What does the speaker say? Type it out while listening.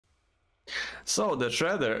So the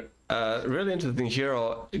Shredder, really interesting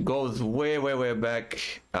hero. It goes way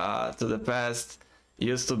back to the past.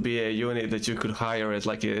 Used to be a unit that you could hire as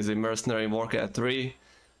like as a mercenary in Warcraft 3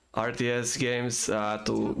 RTS games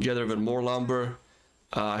to gather even more lumber.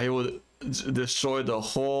 He would destroy the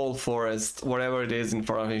whole forest, whatever it is in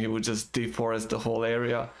front of him. He would just deforest the whole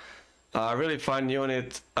area. Really fun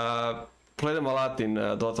unit. Played him a lot in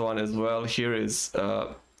Dota 1 as well. Here is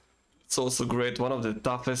it's also great. One of the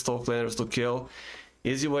toughest offlaners to kill.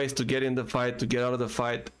 Easy ways to get in the fight, to get out of the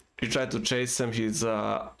fight. You try to chase him. His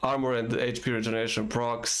armor and HP regeneration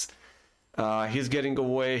procs. He's getting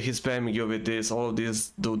away. He's spamming you with this. All of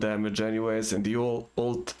these do damage anyways. And the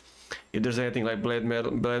ult, if there's anything like Blade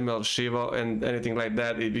Mail, Shiva, and anything like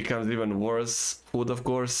that, it becomes even worse. Hood, of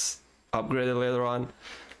course, upgraded later on.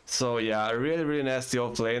 So yeah, really nasty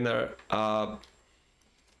offlaner. Not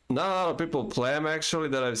a lot of people play him actually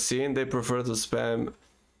that I've seen. They prefer to spam.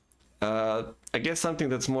 I guess something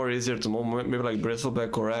that's more easier to move, maybe like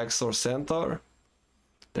Bristleback or Axe or Centaur.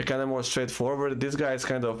 They're kind of more straightforward. This guy is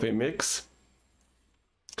kind of a mix.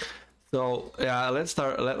 So yeah, let's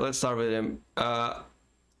start with him.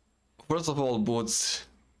 First of all, boots.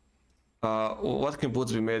 What can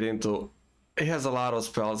boots be made into? He has a lot of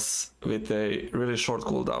spells with a really short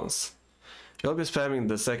cooldowns. You'll be spamming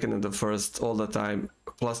the second and the first all the time,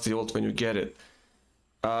 plus the ult when you get it.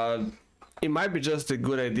 It might be just a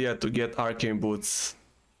good idea to get arcane boots.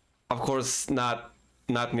 Of course, not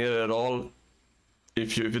needed at all.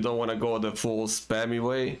 If you don't want to go the full spammy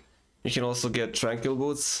way, you can also get tranquil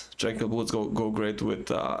boots. Tranquil boots go great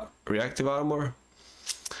with reactive armor.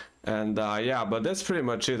 And yeah, but that's pretty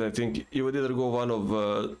much it. I think you would either go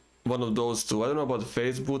one of those two. I don't know about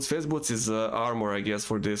phase boots. Phase boots is armor, I guess,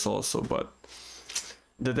 for this also, but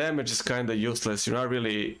the damage is kind of useless. You're not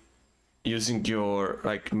really using your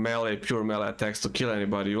like pure melee attacks to kill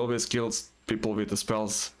anybody. You always kill people with the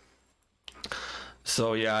spells.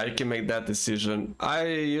 So yeah, you can make that decision. I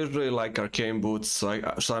usually like arcane boots, so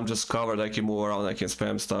I'm just covered. I can move around, I can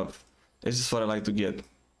spam stuff. It's just what I like to get.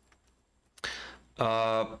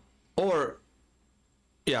 Or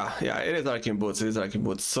yeah, it is arcane boots. It is arcane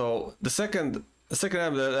boots. So the second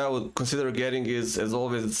item that I would consider getting is, as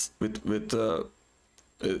always, with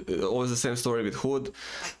always the same story with Hood.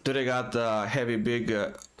 Do they got heavy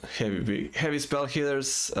spell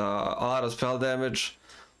healers, a lot of spell damage,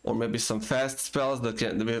 or maybe some fast spells that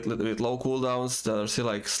can with low cooldowns that are still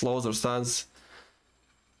like slows or stuns.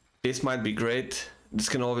 This might be great. This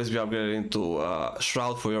can always be upgraded into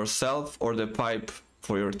Shroud for yourself or the Pipe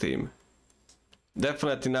for your team.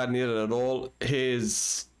 Definitely not needed at all.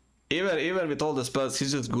 He's even with all the spells,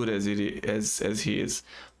 he's just good as he is.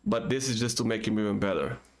 But this is just to make him even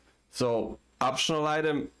better. So optional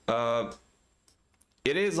item.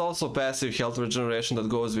 It is also passive health regeneration that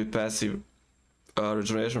goes with passive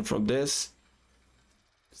regeneration from this.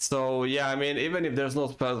 So yeah, I mean, even if there's no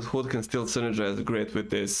spell, Hood can still synergize great with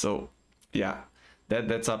this. So yeah,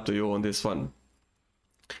 that's up to you on this one.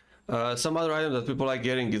 Some other item that people like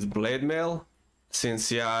getting is Blade Mail.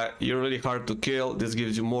 Since yeah, you're really hard to kill, this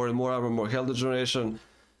gives you more and more armor, more health regeneration.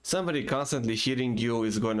 Somebody constantly hitting you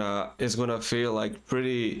is gonna feel like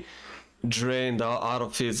pretty drained out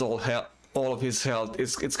of his all of his health.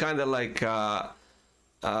 It's kind of like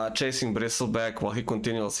chasing Bristleback while he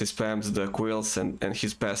continuously spams the quills and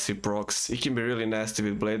his passive procs. He can be really nasty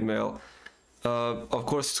with Blade Mail. Of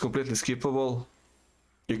course, it's completely skippable.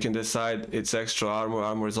 You can decide it's extra armor.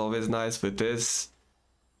 Armor is always nice with this.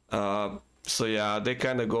 So yeah, they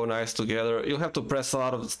kind of go nice together. You'll have to press a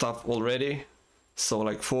lot of stuff already. So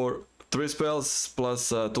like 3 spells plus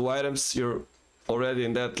 2 items, you're already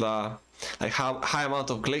in that like high amount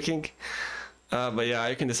of clicking. But yeah,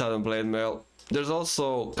 you can decide on Blade Mail. There's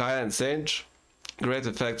also Kaya and Sage. Great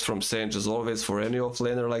effects from Sage as always for any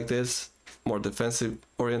offlaner like this, more defensive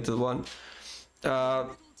oriented one.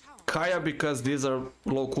 Kaya, because these are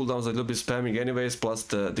low cooldowns that you'll be spamming anyways, plus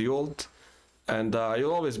the ult. And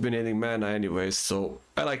you'll always be needing mana anyways, so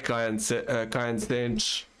I like Kaya and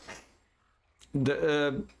Sage.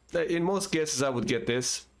 In most cases I would get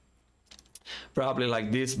this. Probably like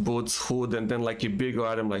this, boots, Hood, and then like a bigger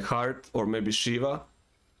item like Heart or maybe Shiva.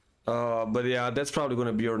 But yeah, that's probably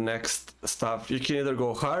gonna be your next stuff. You can either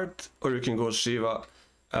go Heart or you can go Shiva.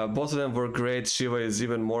 Both of them were great. Shiva is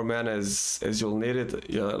even more mana as you'll need it.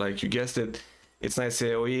 Yeah, like you guessed it. It's nice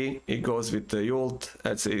AoE. It goes with the ult.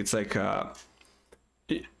 It's like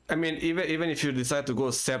I mean, even if you decide to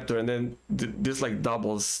go Scepter and then this like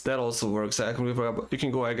doubles, that also works. You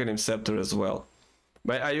can go Aghanim Scepter as well,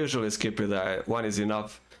 but I usually skip it. One is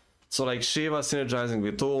enough. So like Shiva synergizing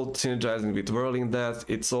with ult, synergizing with whirling death,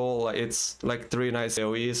 it's like 3 nice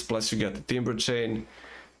AoEs, plus you get the timber chain.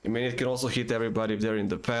 I mean, it can also hit everybody if they're in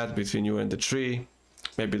the path between you and the tree.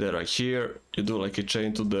 Maybe they're like here, you do like a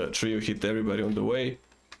chain to the tree, you hit everybody on the way.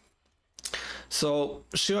 So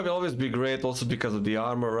Shiva will always be great also because of the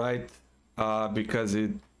armor, right? Because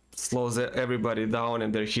it slows everybody down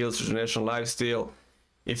and their heals, regeneration, lifesteal.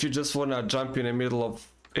 If you just wanna jump in the middle of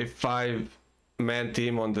a 5-man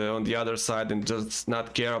team on the other side and just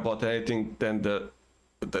not care about anything, then the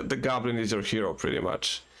Goblin is your hero pretty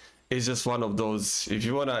much. It's just one of those. If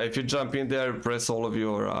you jump in there, press all of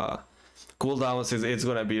your cooldowns, it's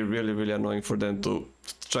gonna be really annoying for them to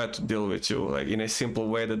try to deal with you like in a simple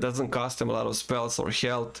way that doesn't cost them a lot of spells or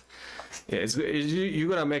health. Yeah, you're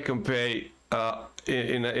gonna make them pay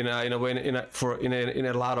in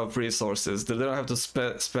a lot of resources. They don't have to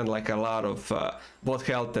spend like a lot of both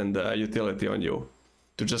health and utility on you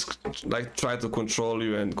to just like try to control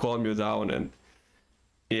you and calm you down, and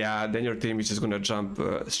yeah, then your team is just gonna jump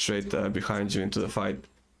straight behind you into the fight.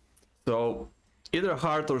 So either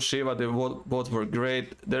Heart or Shiva, they both were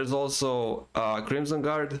great. There's also Crimson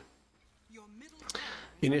Guard.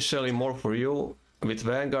 Initially more for you with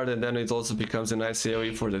Vanguard, and then it also becomes a nice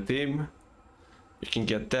AoE for the team. You can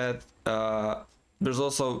get that. There's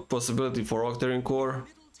also possibility for Octarine Core.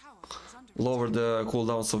 Lower the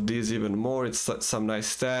cooldowns of these even more. It's some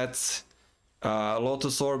nice stats.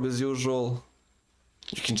 Lotus Orb as usual.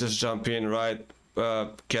 You can just jump in, right?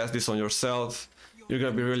 Cast this on yourself. You're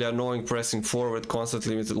gonna be really annoying pressing forward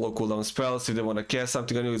constantly with the low cooldown spells. If they wanna cast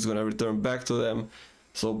something on you, it's gonna return back to them.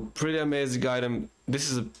 So pretty amazing item.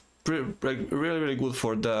 This is really good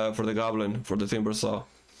for the Goblin, for the Timbersaw.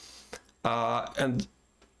 And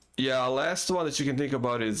yeah, last one that you can think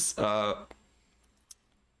about is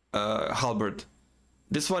Halberd.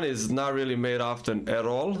 This one is not really made often at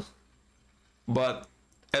all, but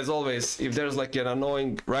as always, if there's like an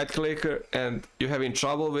annoying right clicker and you're having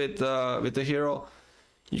trouble with the hero,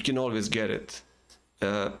 you can always get it.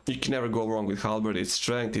 You can never go wrong with Halberd. It's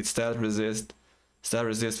strength, it's stat resist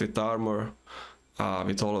with armor,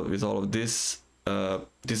 with all of this.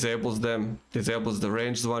 Disables the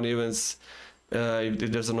ranged one evens.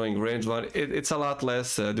 If there's annoying ranged one, it's a lot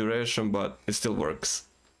less duration, but it still works.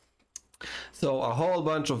 So a whole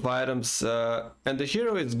bunch of items, and the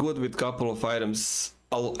hero is good with couple of items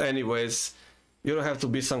anyways. You don't have to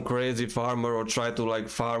be some crazy farmer or try to like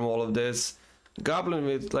farm all of this. Goblin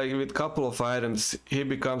with couple of items, he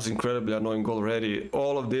becomes incredibly annoying already.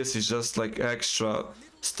 All of this is just like extra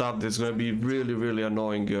stuff that's gonna be really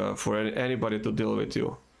annoying for anybody to deal with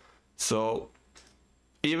you. So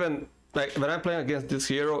even like when I'm playing against this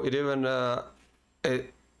hero, it even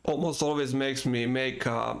it almost always makes me make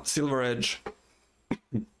Silver Edge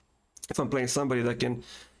if I'm playing somebody that can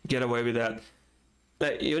get away with that.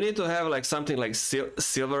 Like, you need to have like something like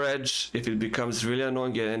Silver Edge if it becomes really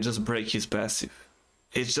annoying, and just break his passive.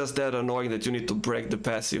 It's just that annoying that you need to break the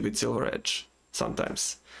passive with Silver Edge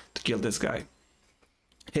sometimes to kill this guy.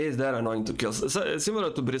 He is that annoying to kill. So, similar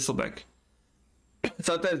to Bristleback.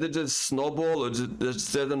 Sometimes they just snowball, or they're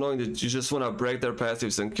just that annoying that you just want to break their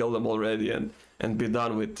passives and kill them already and be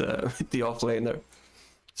done with the offlaner.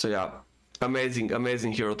 So yeah,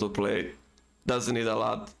 amazing hero to play. Doesn't need a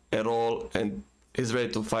lot at all, and is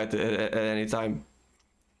ready to fight at any time.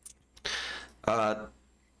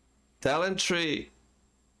 Talent tree,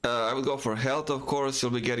 I would go for health, of course.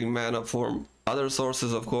 You'll be getting mana from other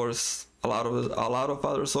sources, of course, a lot of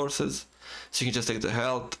other sources. So you can just take the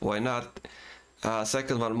health. Why not?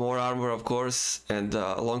 Second one, more armor, of course, and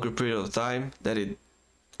a longer period of time that it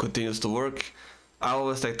continues to work. I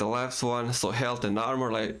always take the left one, so health and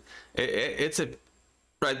armor. Like it's a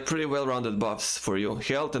pretty well-rounded buffs for you.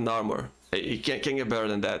 Health and armor. You can't get better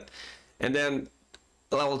than that. And then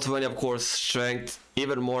level 20, of course, strength,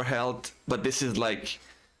 even more health, but this is like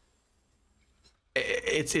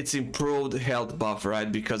it's improved health buff, right?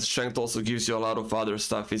 Because strength also gives you a lot of other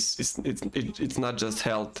stuff. It's not just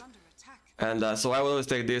health. And so I will always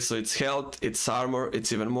take this. So it's health, it's armor,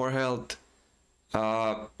 it's even more health.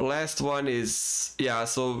 Last one is, yeah,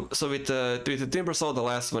 so with the Timbersaw, the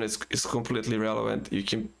last one is completely relevant. You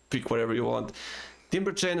can pick whatever you want.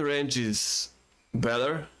 Timber chain range is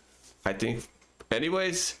better, I think,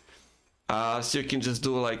 anyways. So you can just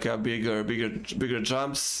do like a bigger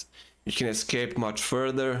jumps. You can escape much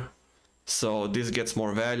further. So this gets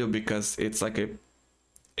more value because it's like a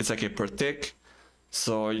per tick.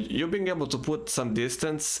 So you being able to put some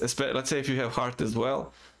distance, let's say if you have heart as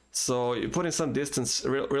well. So you put in some distance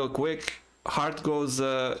real quick. Heart goes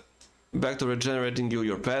back to regenerating you.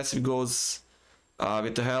 Your passive goes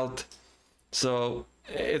with the health. So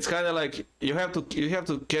it's kind of like you have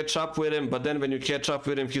to catch up with him, but then when you catch up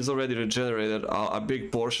with him, he's already regenerated a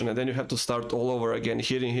big portion, and then you have to start all over again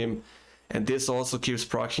hitting him, and this also keeps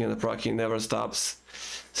proccing, and the proccing never stops.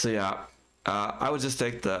 So yeah, I would just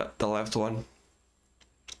take the left one,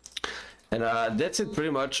 and that's it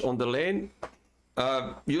pretty much on the lane.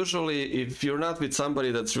 Usually if you're not with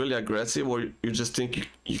somebody that's really aggressive, or you just think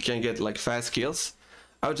you can get like fast kills,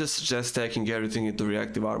 I would just suggest taking everything into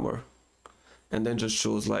reactive armor, and then just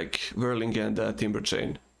choose like Whirling and Timber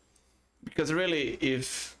Chain. Because really,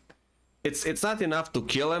 if it's not enough to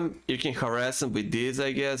kill him, you can harass him with these,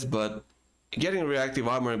 I guess, but getting reactive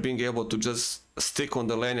armor and being able to just stick on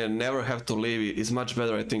the lane and never have to leave is much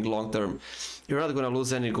better, I think, long term. You're not gonna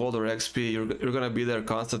lose any gold or XP, you're gonna be there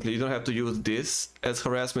constantly. You don't have to use this as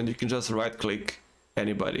harassment, you can just right click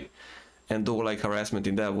anybody and do like harassment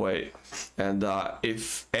in that way. And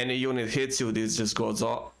if any unit hits you, this just goes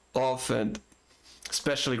off, and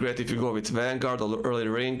especially great if you go with Vanguard or early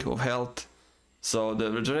ring of health. So the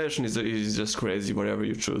regeneration is just crazy whatever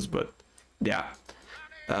you choose. But yeah,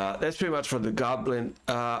 that's pretty much for the Goblin.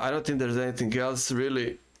 I don't think there's anything else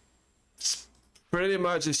really. It's pretty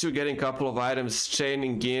much just you getting a couple of items,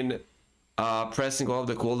 chaining in, pressing all of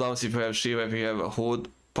the cooldowns if you have Shiva, if you have a Hood,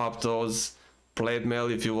 pop those, blade mail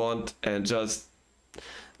if you want, and just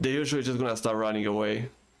they're usually just gonna start running away,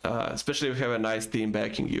 especially if you have a nice team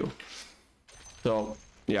backing you. So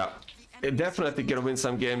yeah, it definitely can win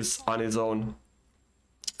some games on his own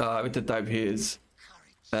with the type he is.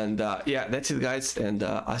 And yeah, that's it guys, and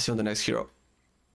I'll see you on the next hero.